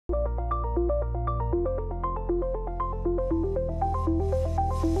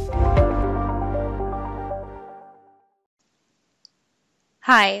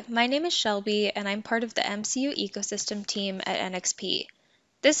Hi, my name is Shelby and I'm part of the MCU ecosystem team at NXP.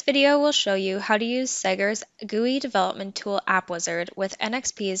 This video will show you how to use SEGGER's GUI development tool AppWizard with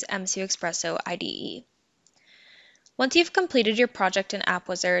NXP's MCUXpresso IDE. Once you've completed your project in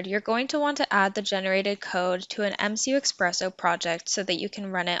AppWizard, you're going to want to add the generated code to an MCUXpresso project so that you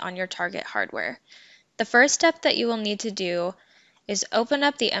can run it on your target hardware. The first step that you will need to do is open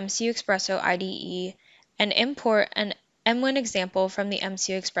up the MCUXpresso IDE and import an emWin example from the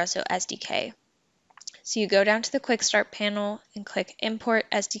MCUXpresso SDK. So you go down to the Quick Start panel and click Import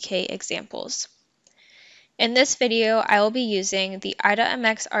SDK Examples. In this video, I will be using the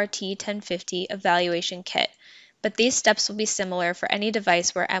IDA-MX RT1050 evaluation kit, but these steps will be similar for any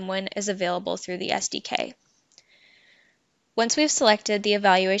device where emWin is available through the SDK. Once we've selected the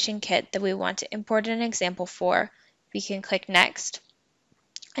evaluation kit that we want to import an example for, we can click Next.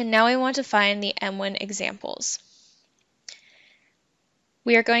 And now we want to find the emWin examples.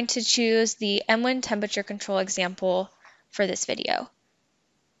 We are going to choose the emWin temperature control example for this video.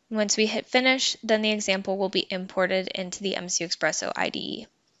 Once we hit Finish, then the example will be imported into the MCUXpresso IDE.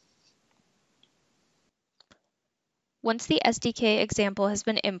 Once the SDK example has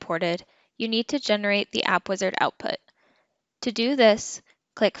been imported, you need to generate the AppWizard output. To do this,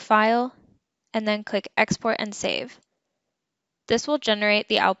 click File, and then click Export and Save. This will generate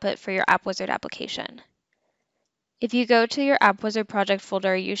the output for your AppWizard application. If you go to your AppWizard project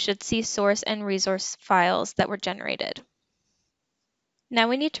folder, you should see source and resource files that were generated. Now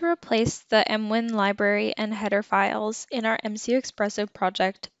we need to replace the emWin library and header files in our MCUXpresso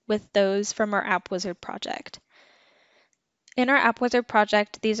project with those from our AppWizard project. In our AppWizard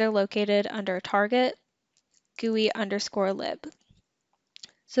project, these are located under target GUI_lib.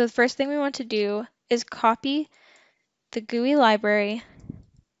 So the first thing we want to do is copy the GUI library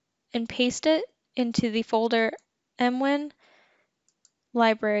and paste it into the folder emWin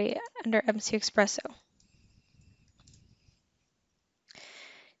library under MCUXpresso.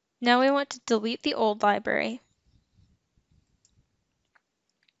 Now we want to delete the old library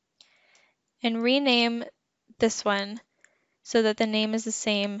and rename this one so that the name is the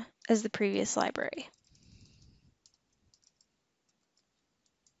same as the previous library.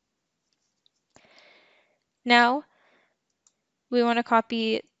 Now we want to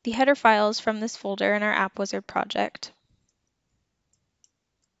copy the header files from this folder in our AppWizard project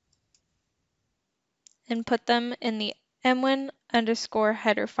and put them in the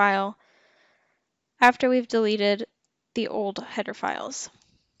emWin_header file after we've deleted the old header files.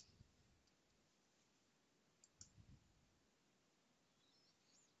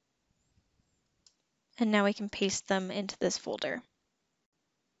 And now we can paste them into this folder.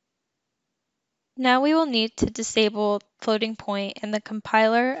 Now we will need to disable floating point in the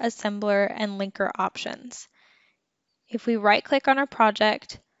compiler, assembler, and linker options. If we right-click on our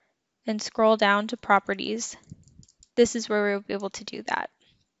project and scroll down to Properties, this is where we'll be able to do that.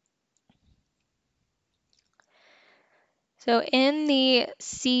 So in the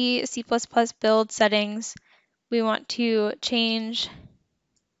C++ build settings, we want to change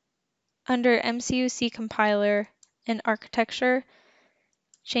under MCU compiler and architecture,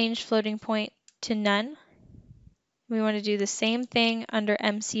 change floating point to none. We want to do the same thing under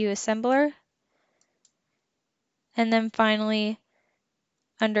MCU assembler. And then finally,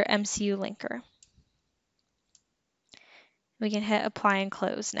 under MCU linker. We can hit Apply and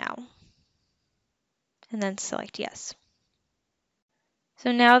Close now. And then select Yes.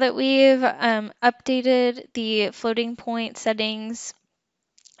 So now that we've updated the floating point settings,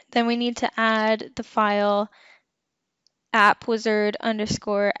 then we need to add the file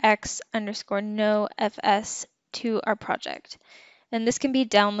AppWizard_x_no_fs to our project. And this can be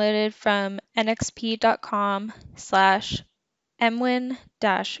downloaded from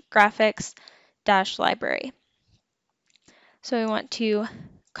nxp.com/emwin-graphics-library. So we want to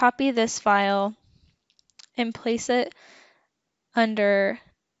copy this file and place it under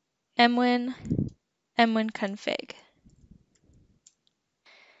emWin config.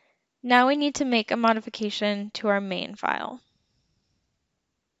 Now we need to make a modification to our main file.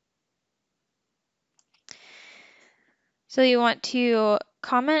 So you want to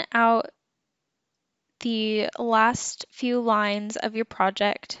comment out the last few lines of your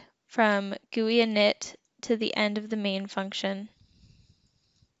project from GUI init to the end of the main function.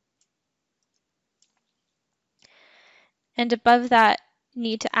 And above that,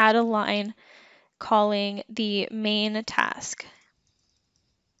 need to add a line calling the main task.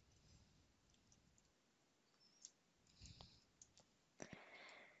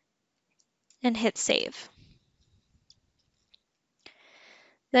 And hit save.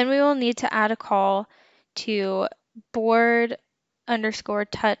 Then we will need to add a call to board underscore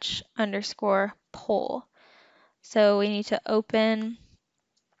touch underscore pull. So we need to open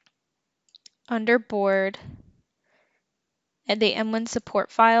under board at the emWin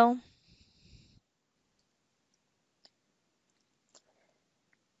support file.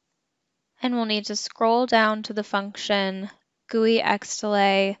 And we'll need to scroll down to the function GUI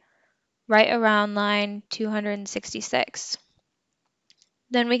xDelay right around line 266.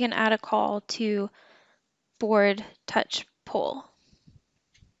 Then we can add a call to board touch pull.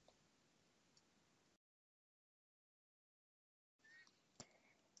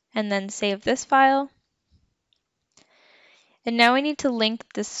 And then save this file. And now we need to link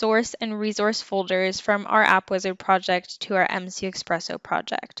the source and resource folders from our AppWizard project to our MCUXpresso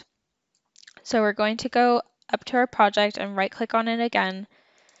project. So we're going to go up to our project and right-click on it again.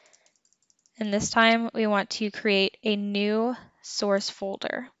 And this time we want to create a new source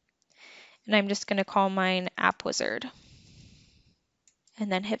folder. And I'm just going to call mine AppWizard. And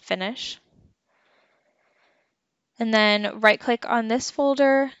then hit finish. And then right-click on this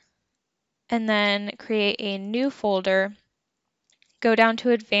folder and then create a new folder. Go down to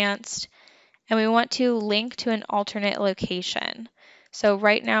advanced, and we want to link to an alternate location. So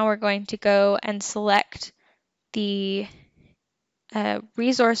right now we're going to go and select the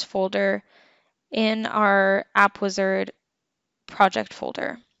resource folder in our AppWizard project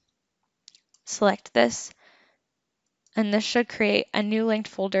folder. Select this, and this should create a new linked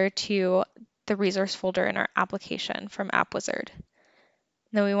folder to the resource folder in our application from AppWizard.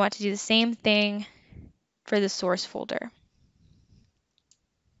 Then we want to do the same thing for the source folder.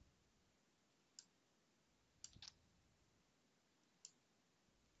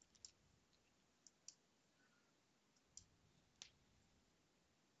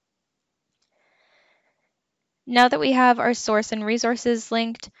 Now that we have our source and resources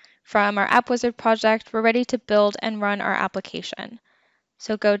linked from our AppWizard project, we're ready to build and run our application.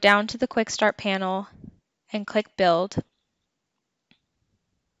 So go down to the Quick Start panel and click Build.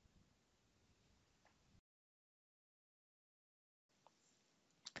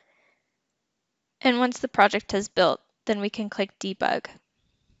 And once the project has built, then we can click Debug.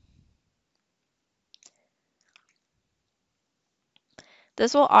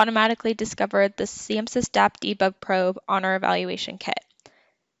 This will automatically discover the CMSys DAP debug probe on our evaluation kit.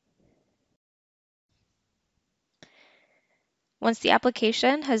 Once the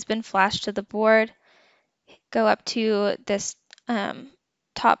application has been flashed to the board, go up to this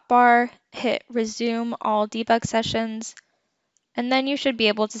top bar, hit Resume All Debug Sessions, and then you should be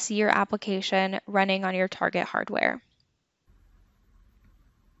able to see your application running on your target hardware.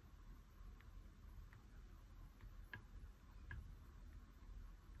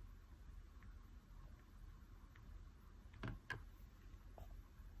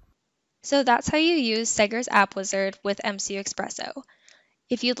 So that's how you use SEGGER's AppWizard with MCUXpresso.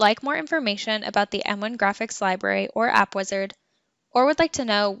 If you'd like more information about the emWin graphics library or AppWizard, or would like to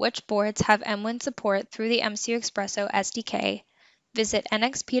know which boards have emWin support through the MCUXpresso SDK, visit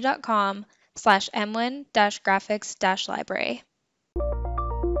nxp.com/emwin-graphics-library.